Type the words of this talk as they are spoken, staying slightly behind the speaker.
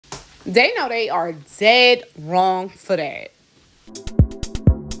They know they are dead wrong for that.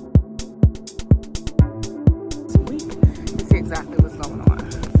 See exactly what's going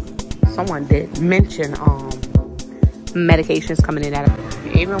on. Someone did mention medications coming in at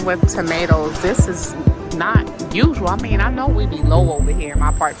it. Even with tomatoes, this is not usual. I mean, I know we be low over here in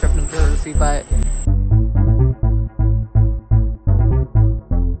my parts of New Jersey, but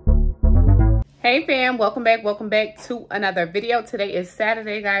hey fam, welcome back to another video. Today is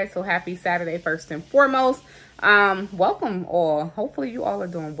Saturday, guys, so happy Saturday first and foremost. Welcome all. Hopefully you all are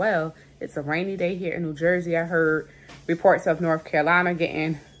doing well. It's a rainy day here in New Jersey. I heard reports of North Carolina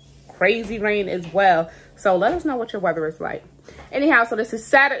getting crazy rain as well, so let us know what your weather is like. Anyhow, so this is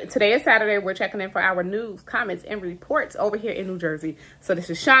Saturday. Today is Saturday. We're checking in for our news, comments, and reports over here in New Jersey. So this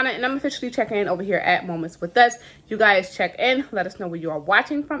is Shauna, and I'm officially checking in over here at Moments with Us. You guys check in. Let us know where you are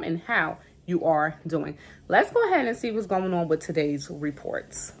watching from and how you are doing. Let's go ahead and see what's going on with today's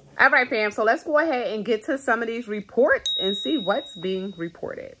reports. All right, fam. So let's go ahead and get to some of these reports and see what's being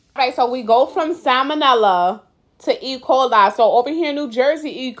reported. All right, so we go from salmonella to E. coli. So over here in New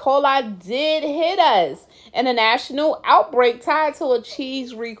Jersey, E. coli did hit us in a national outbreak tied to a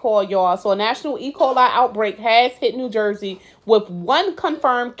cheese recall, y'all. So a national E. coli outbreak has hit New Jersey with one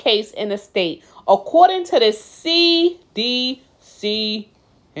confirmed case in the state, according to the CDC.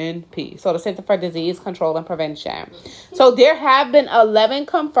 So the Center for Disease Control and Prevention. So there have been 11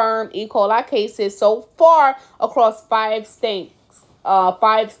 confirmed E. coli cases so far across 5 states.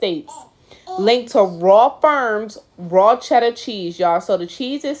 Linked to Raw Farms raw cheddar cheese, y'all. So the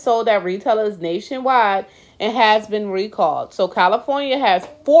cheese is sold at retailers nationwide and has been recalled. So California has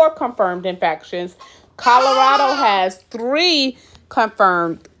 4 confirmed infections. Colorado has 3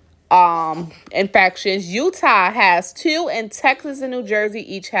 confirmed infections. Utah has 2, and Texas and New Jersey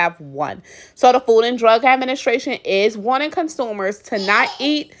each have 1. So the Food and Drug Administration is warning consumers to not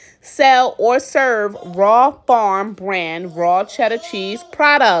eat, sell, or serve raw farm brand raw cheddar cheese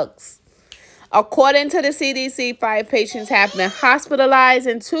products. According to the CDC, 5 patients have been hospitalized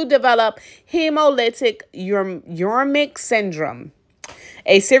and 2 develop hemolytic uremic syndrome,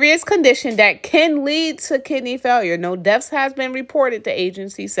 a serious condition that can lead to kidney failure. No deaths has been reported, the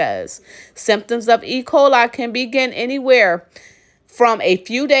agency says. Symptoms of E. coli can begin anywhere from a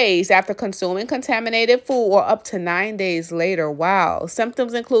few days after consuming contaminated food or up to 9 days later. Wow.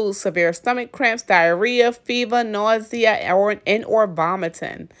 Symptoms include severe stomach cramps, diarrhea, fever, nausea, or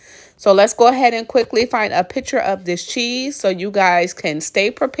vomiting. So let's go ahead and quickly find a picture of this cheese so you guys can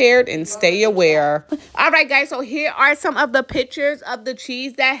stay prepared and stay aware. All right, guys, so here are some of the pictures of the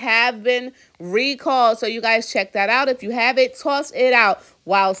cheese that have been recalled. So you guys check that out. If you have it, toss it out.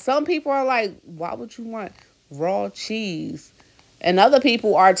 While some people are like, why would you want raw cheese? And other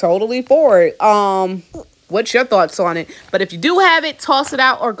people are totally for it. What's your thoughts on it? But if you do have it, toss it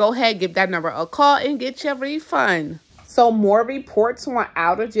out or go ahead, give that number a call and get your refund. So more reports on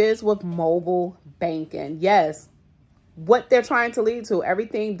outages with mobile banking. Yes, what they're trying to lead to,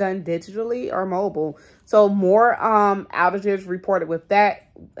 everything done digitally or mobile. So more outages reported with that.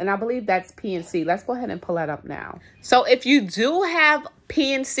 And I believe that's PNC. Let's go ahead and pull that up now. So if you do have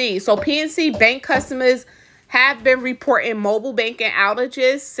PNC, so PNC bank customers have been reporting mobile banking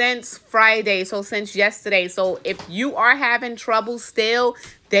outages since Friday, so since yesterday. So if you are having trouble still,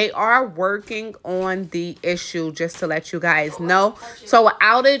 they are working on the issue, just to let you guys know. So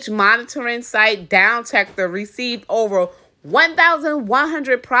outage monitoring site Downtector received over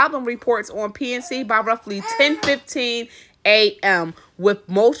 1,100 problem reports on PNC by roughly 10:15 a.m. with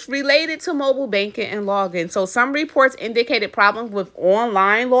most related to mobile banking and login. So some reports indicated problems with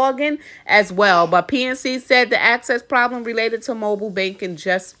online login as well, but PNC said the access problem related to mobile banking,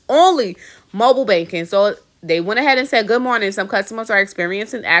 just only mobile banking. So they went ahead and said, good morning. Some customers are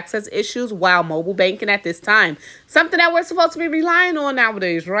experiencing access issues while mobile banking at this time. Something that we're supposed to be relying on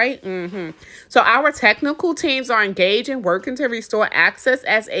nowadays, right? So our technical teams are engaged in working to restore access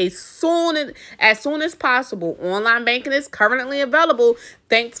as soon as possible. Online banking is currently available.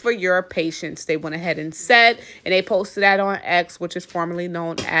 Thanks for your patience, they went ahead and said. And they posted that on X, which is formerly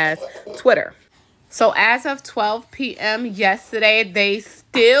known as Twitter. So as of 12 p.m. yesterday, they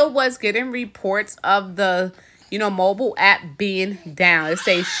still was getting reports of the, mobile app being down. It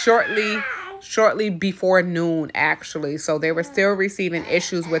says shortly before noon, actually. So they were still receiving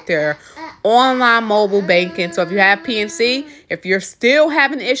issues with their online mobile banking. So if you have PNC, if you're still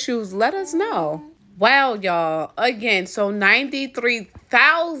having issues, let us know. Wow, y'all. Again, so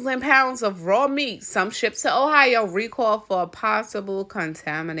 93,000 pounds of raw meat, some ships to Ohio, recalled for possible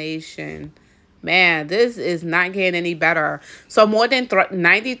contamination. Man, this is not getting any better. So more than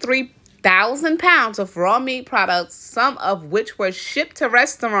 93 1,000 pounds of raw meat products, some of which were shipped to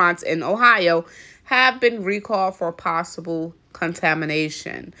restaurants in Ohio, have been recalled for possible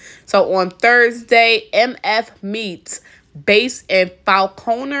contamination. So on Thursday, MF Meats, based in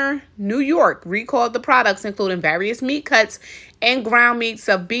Falconer, New York, recalled the products, including various meat cuts and ground meats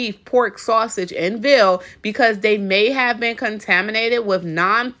of beef, pork, sausage, and veal, because they may have been contaminated with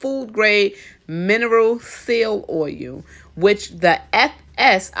non-food grade mineral seal oil, which the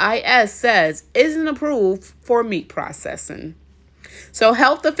FSIS says isn't approved for meat processing. So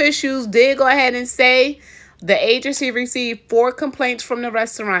health officials did go ahead and say the agency received 4 complaints from the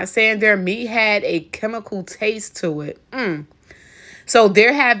restaurant saying their meat had a chemical taste to it. So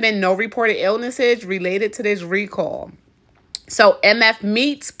there have been no reported illnesses related to this recall. So MF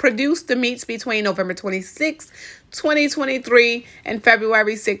Meats produced the meats between November 26, 2023 and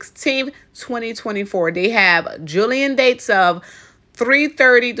February 16, 2024. They have Julian dates of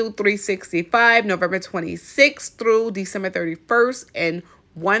 3/30 through 3/65, November 26th through December 31st, and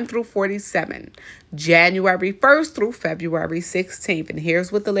 1 through 47, January 1st through February 16th. And here's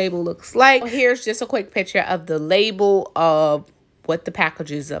what the label looks like. Here's just a quick picture of the label of what the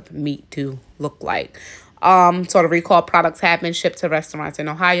packages of meat do look like. So the recalled products have been shipped to restaurants in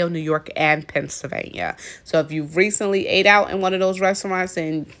Ohio, New York, and Pennsylvania. So if you've recently ate out in one of those restaurants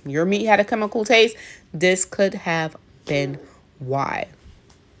and your meat had a chemical taste, this could have been why.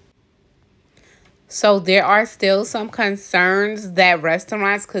 So there are still some concerns that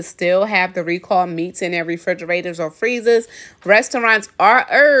restaurants could still have the recalled meats in their refrigerators or freezers. Restaurants are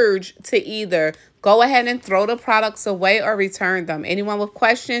urged to either go ahead and throw the products away or return them. Anyone with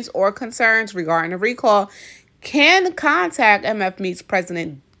questions or concerns regarding the recall can contact MF Meats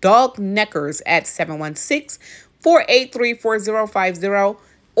President Doug Neckers at 716-483-4050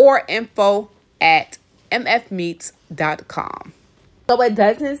 or info@mfmeats.com. So it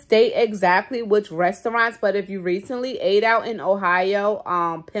doesn't state exactly which restaurants, but if you recently ate out in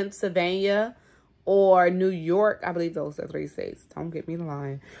Ohio, Pennsylvania, or New York, I believe those are 3 states. Don't get me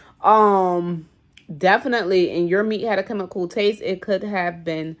lying. Definitely, and your meat had a chemical taste, it could have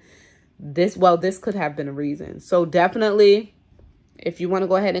been this. Well, this could have been a reason. So definitely, if you want to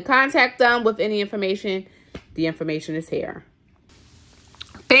go ahead and contact them with any information, the information is here.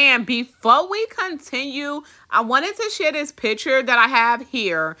 Bam, before we continue, I wanted to share this picture that I have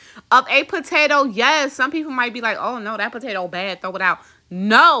here of a potato. Yes, some people might be like, oh no, that potato bad, throw it out.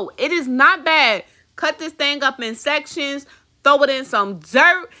 No, it is not bad. Cut this thing up in sections, throw it in some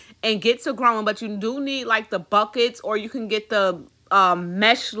dirt, and get to growing. But you do need like the buckets, or you can get the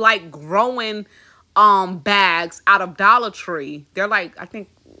mesh like growing bags out of Dollar Tree. They're like, I think,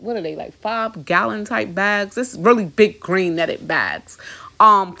 what are they, like 5-gallon type bags? This is really big green netted bags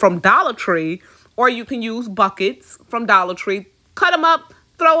from Dollar Tree. Or you can use buckets from Dollar Tree, cut them up,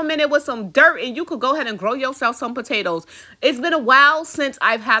 throw them in it with some dirt, and you could go ahead and grow yourself some potatoes. It's been a while since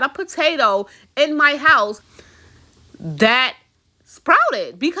I've had a potato in my house that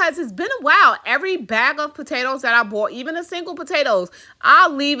sprouted, because it's been a while. Every bag of potatoes that I bought, even the single potatoes,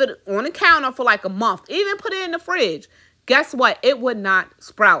 I'll leave it on the counter for like a month, even put it in the fridge. Guess what? It would not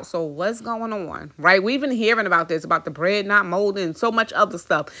sprout. So what's going on, right? We've been hearing about this, about the bread not molding and so much other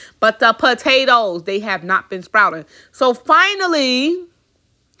stuff. But the potatoes, they have not been sprouting. So finally,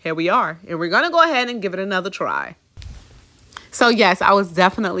 here we are. And we're going to go ahead and give it another try. So yes, I was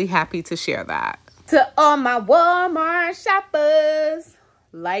definitely happy to share that. To all my Walmart shoppers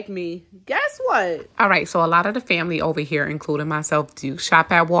like me, guess what? All right, so a lot of the family over here, including myself, do shop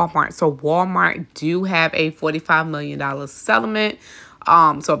at Walmart. So Walmart do have a $45 million settlement.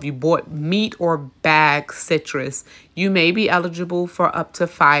 So if you bought meat or bag citrus, you may be eligible for up to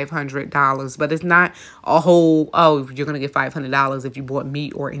 $500. But it's not a whole, oh, you're going to get $500 if you bought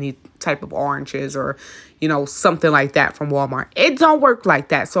meat or any type of oranges or, you know, something like that from Walmart. It don't work like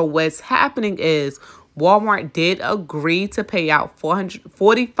that. So what's happening is Walmart did agree to pay out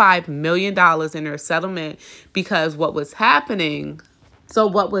 $45 million in their settlement, because what was happening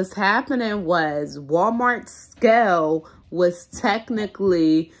was Walmart's scale was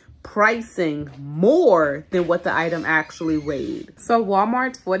technically pricing more than what the item actually weighed. So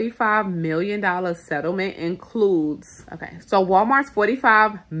Walmart's $45 million settlement includes, Walmart's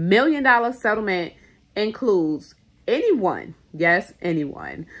 $45 million settlement includes anyone, yes,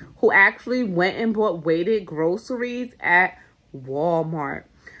 anyone, who actually went and bought weighted groceries at Walmart.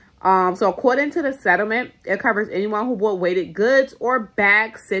 So according to the settlement, it covers anyone who bought weighted goods or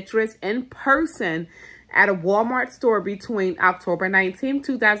bagged citrus in person at a Walmart store between October 19,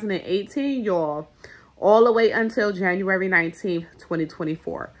 2018, y'all, all the way until January 19,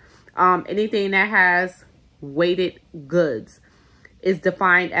 2024. Anything that has weighted goods. is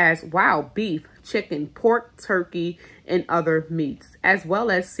defined as wild beef, chicken, pork, turkey, and other meats, as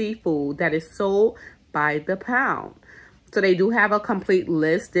well as seafood that is sold by the pound. So they do have a complete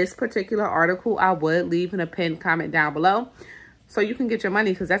list. This particular article I would leave in a pinned comment down below so you can get your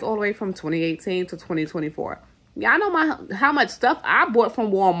money, because that's all the way from 2018 to 2024. Yeah, I know how much stuff I bought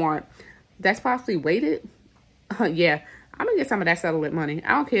from Walmart that's possibly weighted. Yeah, I'm going to get some of that settlement money.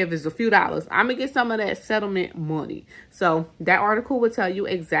 I don't care if it's a few dollars. I'm going to get some of that settlement money. So that article will tell you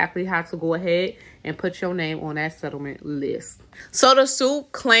exactly how to go ahead and put your name on that settlement list. So the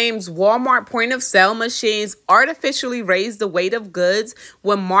suit claims Walmart point of sale machines artificially raise the weight of goods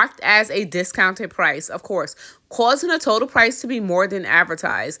when marked as a discounted price, of course, causing the total price to be more than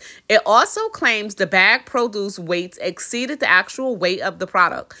advertised. It also claims the bag produce weights exceeded the actual weight of the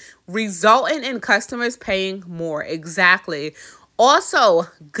product, resulting in customers paying more. Exactly. Also,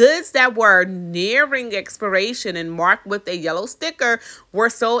 goods that were nearing expiration and marked with a yellow sticker were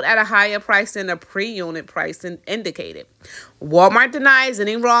sold at a higher price than the pre-unit price indicated. Walmart denies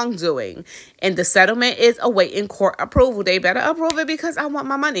any wrongdoing, and the settlement is awaiting court approval. They better approve it because I want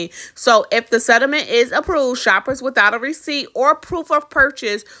my money. So if the settlement is approved, shoppers without a receipt or proof of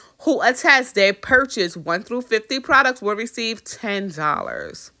purchase who attest they purchased 1 through 50 products will receive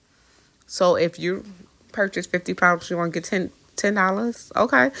 $10. So if you purchase 50 products, you want to get $10.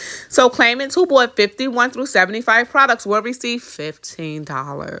 Okay. So claimants who bought 51 through 75 products will receive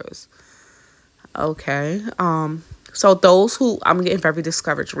 $15. Okay. So those who, I'm getting very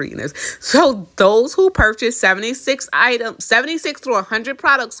discouraged reading this. So those who purchase 76 through 100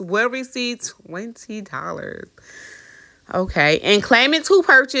 products will receive $20. Okay. And claimants who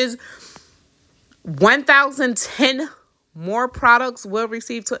purchase 1,010 more products will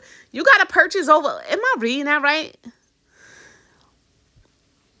receive, you got to purchase over, am I reading that right?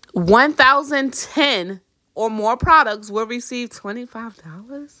 1,010 or more products will receive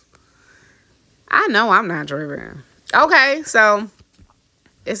 $25. I know I'm not driven. Okay, so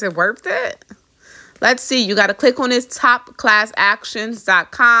is it worth it? Let's see. You got to click on this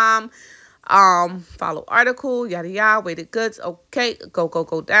topclassactions.com. Follow article, yada yada, weighted goods. Okay, go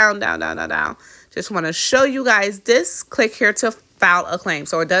down. Just want to show you guys this. Click here to file a claim.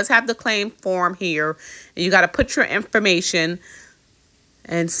 So it does have the claim form here, and you got to put your information.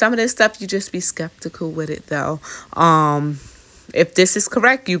 And some of this stuff, you just be skeptical with it, though. If this is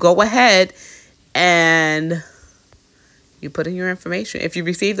correct, you go ahead and you put in your information. If you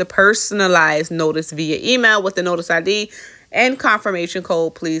receive the personalized notice via email with the notice ID and confirmation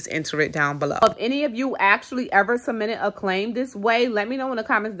code, please enter it down below. If any of you actually ever submitted a claim this way, let me know in the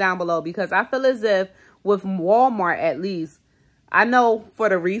comments down below, because I feel as if with Walmart, at least, I know for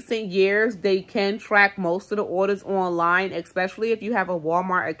the recent years, they can track most of the orders online, especially if you have a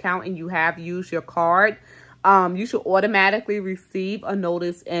Walmart account and you have used your card. You should automatically receive a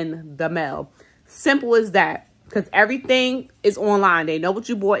notice in the mail. Simple as that, because everything is online. They know what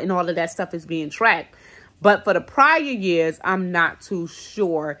you bought and all of that stuff is being tracked. But for the prior years, I'm not too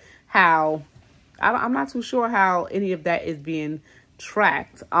sure how, I'm not too sure how any of that is being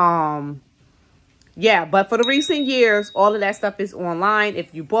tracked. Yeah, but for the recent years, all of that stuff is online.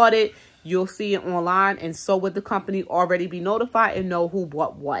 If you bought it, you'll see it online, and so would the company already be notified and know who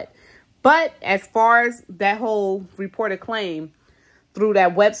bought what. But as far as that whole reported claim through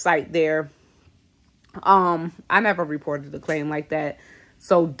that website there, I never reported a claim like that.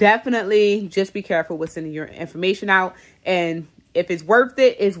 So definitely just be careful with sending your information out. And if it's worth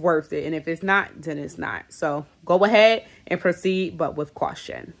it, it's worth it. And if it's not, then it's not. So go ahead and proceed, but with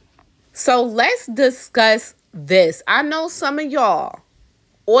caution. So let's discuss this. I know some of y'all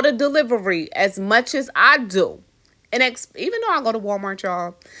order delivery as much as I do. And even though I go to Walmart,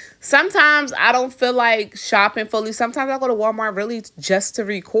 y'all, sometimes I don't feel like shopping fully. Sometimes I go to Walmart really just to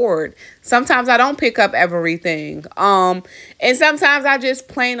record. Sometimes I don't pick up everything. And sometimes I just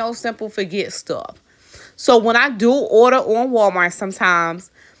plain old simple forget stuff. So when I do order on Walmart,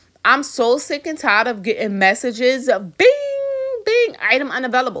 sometimes I'm so sick and tired of getting messages of bing, item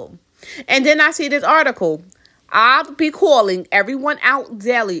unavailable. And then I see this article. I'll be calling everyone out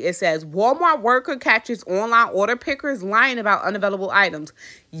daily. It says, Walmart worker catches online order pickers lying about unavailable items.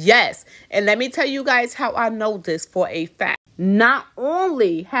 Yes. And let me tell you guys how I know this for a fact. Not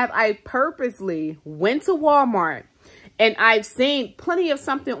only have I purposely went to Walmart and I've seen plenty of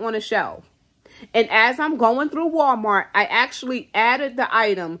something on a shelf. And as I'm going through Walmart, I actually added the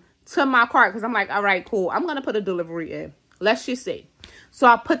item to my cart because I'm like, all right, cool. I'm going to put a delivery in. Let's just see. So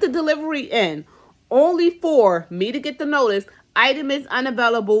I put the delivery in only for me to get the notice, item is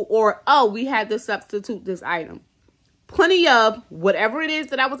unavailable, or, oh, we had to substitute this item. Plenty of whatever it is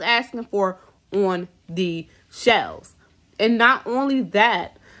that I was asking for on the shelves. And not only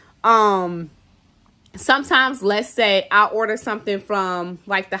that, sometimes, let's say I order something from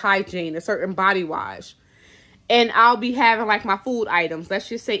like the hygiene, a certain body wash, and I'll be having like my food items. Let's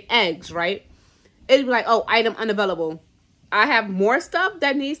just say eggs, right? It'd be like, oh, item unavailable. I have more stuff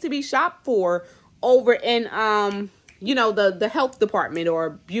that needs to be shopped for over in, you know, the health department or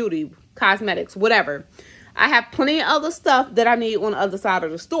beauty, cosmetics, whatever. I have plenty of other stuff that I need on the other side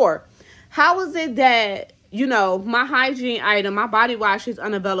of the store. How is it that, you know, my hygiene item, my body wash is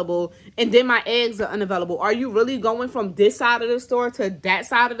unavailable, and then my eggs are unavailable? Are you really going from this side of the store to that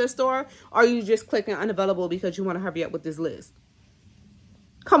side of the store? Or are you just clicking unavailable because you want to hurry up with this list?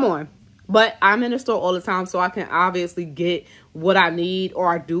 Come on. But I'm in the store all the time, so I can obviously get what I need, or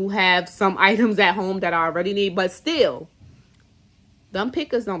I do have some items at home that I already need. But still, them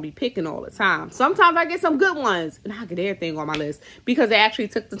pickers don't be picking all the time. Sometimes I get some good ones, and I get everything on my list because they actually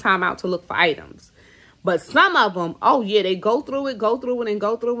took the time out to look for items. But some of them, oh yeah, they go through it,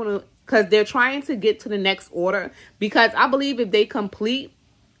 because they're trying to get to the next order. Because I believe if they complete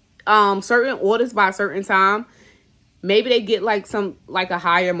certain orders by a certain time, maybe they get like a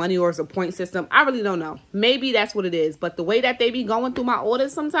higher money, or it's a point system. I really don't know. Maybe that's what it is. But the way that they be going through my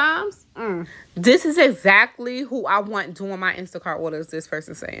orders sometimes, this is exactly who I want doing my Instacart orders, this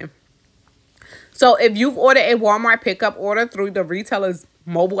person saying. So if you've ordered a Walmart pickup order through the retailer's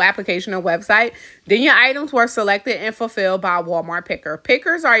mobile application or website, then your items were selected and fulfilled by a Walmart picker.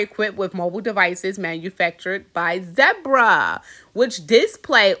 Pickers are equipped with mobile devices manufactured by Zebra, which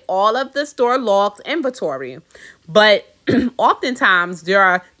display all of the store logged inventory. But oftentimes there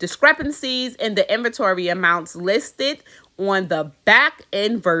are discrepancies in the inventory amounts listed on the back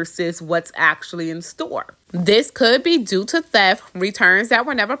end versus what's actually in store. This could be due to theft, returns that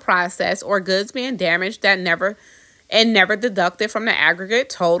were never processed, or goods being damaged that never deducted from the aggregate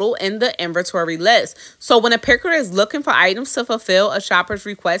total in the inventory list. So when a picker is looking for items to fulfill a shopper's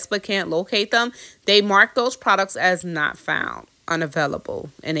request but can't locate them, they mark those products as not found, unavailable,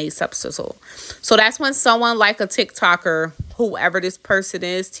 and a substitute. So that's when someone like a TikToker, whoever this person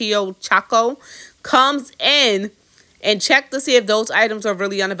is, Tio Chaco, comes in and check to see if those items are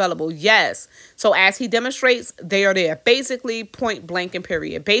really unavailable. Yes. So as he demonstrates, they are there. Basically, point blank and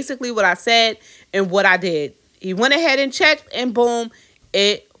period. Basically what I said and what I did. He went ahead and checked, and boom,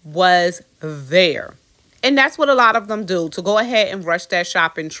 it was there. And that's what a lot of them do, to go ahead and rush that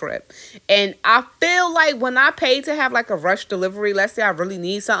shopping trip. And I feel like when I pay to have like a rush delivery, let's say I really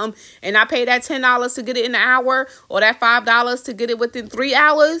need something, and I pay that $10 to get it in an hour, or that $5 to get it within 3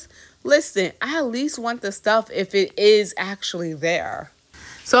 hours, listen, I at least want the stuff if it is actually there.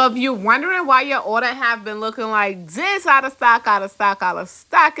 So if you're wondering why your order have been looking like this, out of stock, out of stock, out of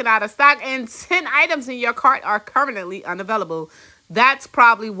stock, and out of stock, and 10 items in your cart are currently unavailable, that's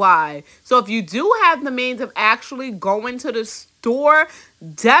probably why. So if you do have the means of actually going to the store,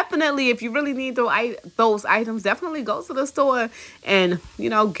 definitely, if you really need those items, definitely go to the store and, you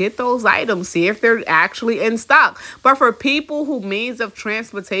know, get those items. See if they're actually in stock. But for people whose means of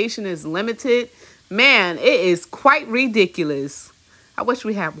transportation is limited, man, it is quite ridiculous. I wish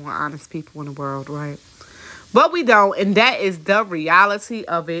we had more honest people in the world, right? But we don't, and that is the reality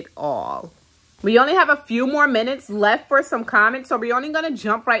of it all. We only have a few more minutes left for some comments, so we're only going to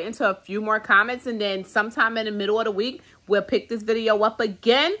jump right into a few more comments, and then sometime in the middle of the week, we'll pick this video up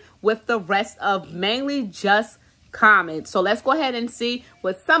again with the rest of mainly just comments. So let's go ahead and see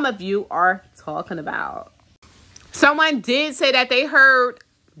what some of you are talking about. Someone did say that they heard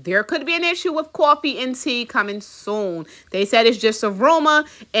there could be an issue with coffee and tea coming soon. They said it's just a rumor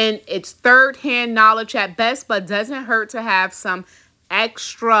and it's third-hand knowledge at best, but doesn't hurt to have some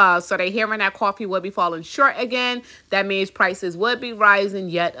extra. So they're hearing that coffee would be falling short again. That means prices would be rising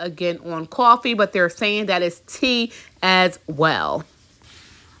yet again on coffee, but they're saying that it's tea as well.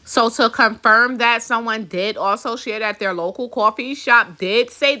 So to confirm that, someone did also share that their local coffee shop did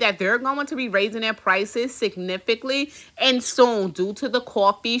say that they're going to be raising their prices significantly and soon due to the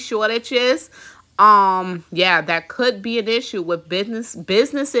coffee shortages. Yeah, that could be an issue with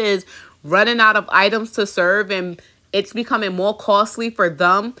businesses running out of items to serve, and it's becoming more costly for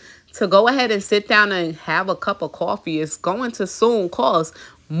them to go ahead and sit down and have a cup of coffee. It's going to soon cost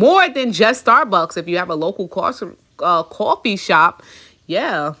more than just Starbucks. If you have a local coffee shop,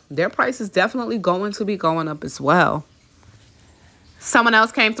 yeah, their price is definitely going to be going up as well. Someone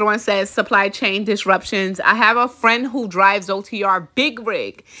else came through and says supply chain disruptions. I have a friend who drives OTR big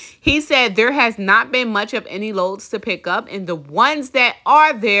rig. He said there has not been much of any loads to pick up, and the ones that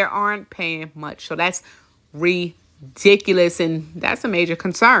are there aren't paying much. So that's ridiculous, and that's a major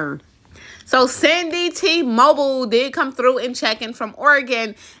concern. So Cindy T. Mobile did come through and check in from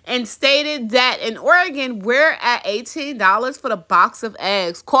Oregon and stated that in Oregon, we're at $18 for the box of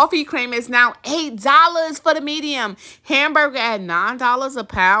eggs. Coffee cream is now $8 for the medium. Hamburger at $9 a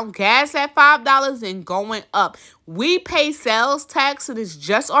pound. Gas at $5 and going up. We pay sales tax. It is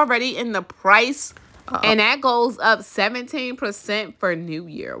just already in the price. And that goes up 17% for New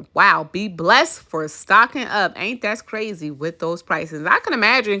Year. Wow, be blessed for stocking up. Ain't that crazy with those prices? I can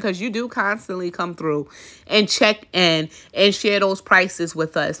imagine because you do constantly come through and check in and share those prices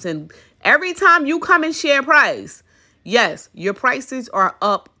with us. And every time you come and share price, yes, your prices are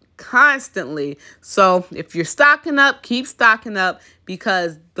up constantly. So if you're stocking up, keep stocking up,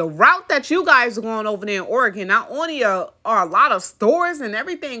 because the route that you guys are going over there in Oregon, not only are a lot of stores and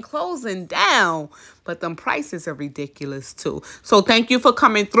everything closing down, but them prices are ridiculous too. So thank you for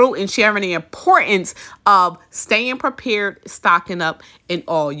coming through and sharing the importance of staying prepared, stocking up, and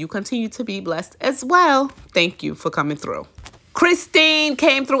all. You continue to be blessed as well. Thank you for coming through. Christine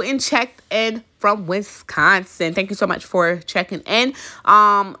came through and checked in from Wisconsin. Thank you so much for checking in.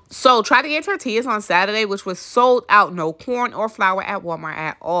 So tried to get tortillas on Saturday, which was sold out. No corn or flour at Walmart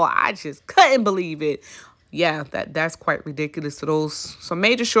at all. I just couldn't believe it. Yeah, that's quite ridiculous. So those some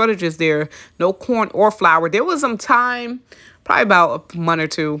major shortages there. No corn or flour. There was some time, probably about a month or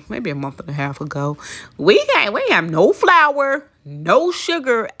two, maybe a month and a half ago. We have no flour, no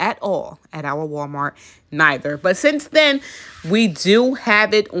sugar at all at our Walmart, neither. But since then, we do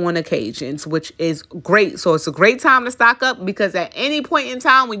have it on occasions, which is great. So it's a great time to stock up, because at any point in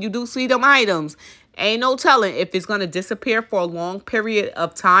time when you do see them items, ain't no telling if it's going to disappear for a long period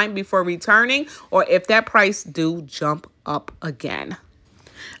of time before returning, or if that price do jump up again.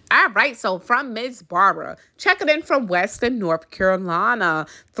 All right, so from Ms. Barbara, checking in from Western North Carolina.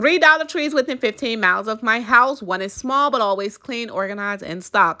 3 Dollar Trees within 15 miles of my house. One is small, but always clean, organized, and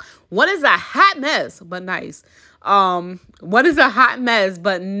stocked. One is a hot mess, but nice. One is a hot mess,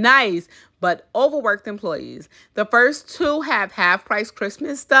 but nice, but overworked employees. The first two have half-price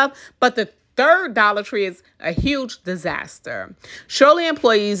Christmas stuff, but the third Dollar Tree is a huge disaster. Surely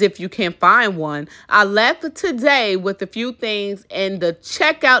employees, if you can find one. I left today with a few things in the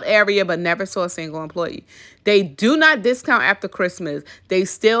checkout area, but never saw a single employee. They do not discount after Christmas. They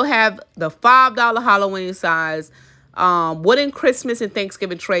still have the $5 Halloween size. Wooden Christmas and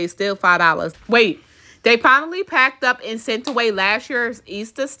Thanksgiving trays, still $5. Wait. They finally packed up and sent away last year's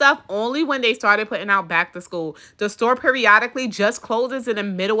Easter stuff only when they started putting out back to school. The store periodically just closes in the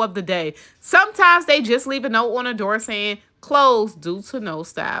middle of the day. Sometimes they just leave a note on the door saying closed due to no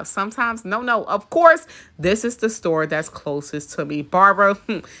staff. Sometimes no. Of course, this is the store that's closest to me. Barbara,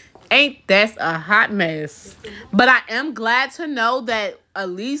 ain't that a hot mess? But I am glad to know that at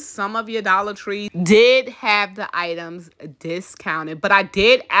least some of your Dollar Trees did have the items discounted. But I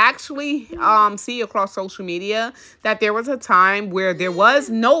did actually see across social media that there was a time where there was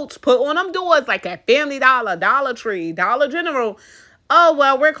notes put on them doors, like at Family Dollar, Dollar Tree, Dollar General. Oh,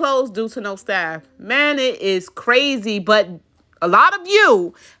 well, we're closed due to no staff. Man, it is crazy. But a lot of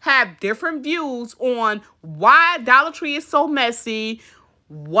you have different views on why Dollar Tree is so messy.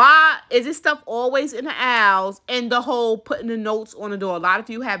 Why is this stuff always in the aisles, and the whole putting the notes on the door? A lot of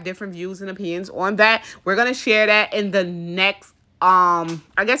you have different views and opinions on that. We're going to share that in the next, I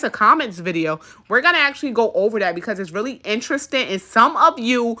guess, a comments video. We're going to actually go over that because it's really interesting. And some of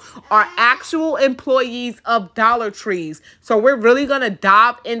you are actual employees of Dollar Trees. So we're really going to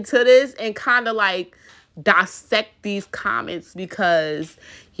dive into this and kind of like dissect these comments, because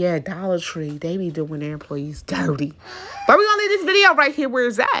yeah, Dollar Tree, they be doing their employees dirty. But we're gonna leave this video right here where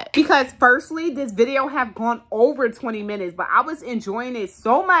it's at, because firstly, this video have gone over 20 minutes, but I was enjoying it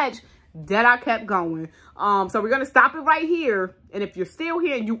so much that I kept going. So we're gonna stop it right here. And if you're still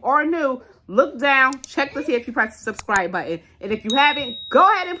here and you are new, look down, check to see if you press the subscribe button. And if you haven't, go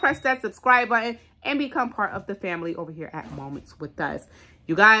ahead and press that subscribe button and become part of the family over here at Moments with Us.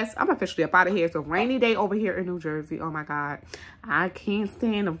 You guys, I'm officially up out of here. It's a rainy day over here in New Jersey. Oh my God. I can't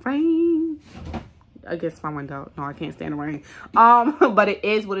stand the rain. Against my window. No, I can't stand the rain. But it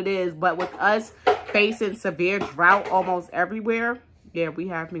is what it is. But with us facing severe drought almost everywhere, yeah, we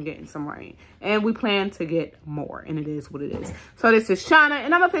have been getting some rain. And we plan to get more. And it is what it is. So this is Shauna,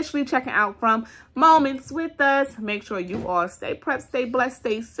 and I'm officially checking out from Moments with Us. Make sure you all stay prepped, stay blessed,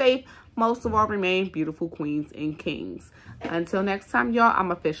 stay safe. Most of all, remain beautiful queens and kings. Until next time, y'all, I'm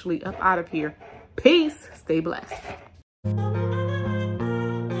officially up out of here. Peace. Stay blessed.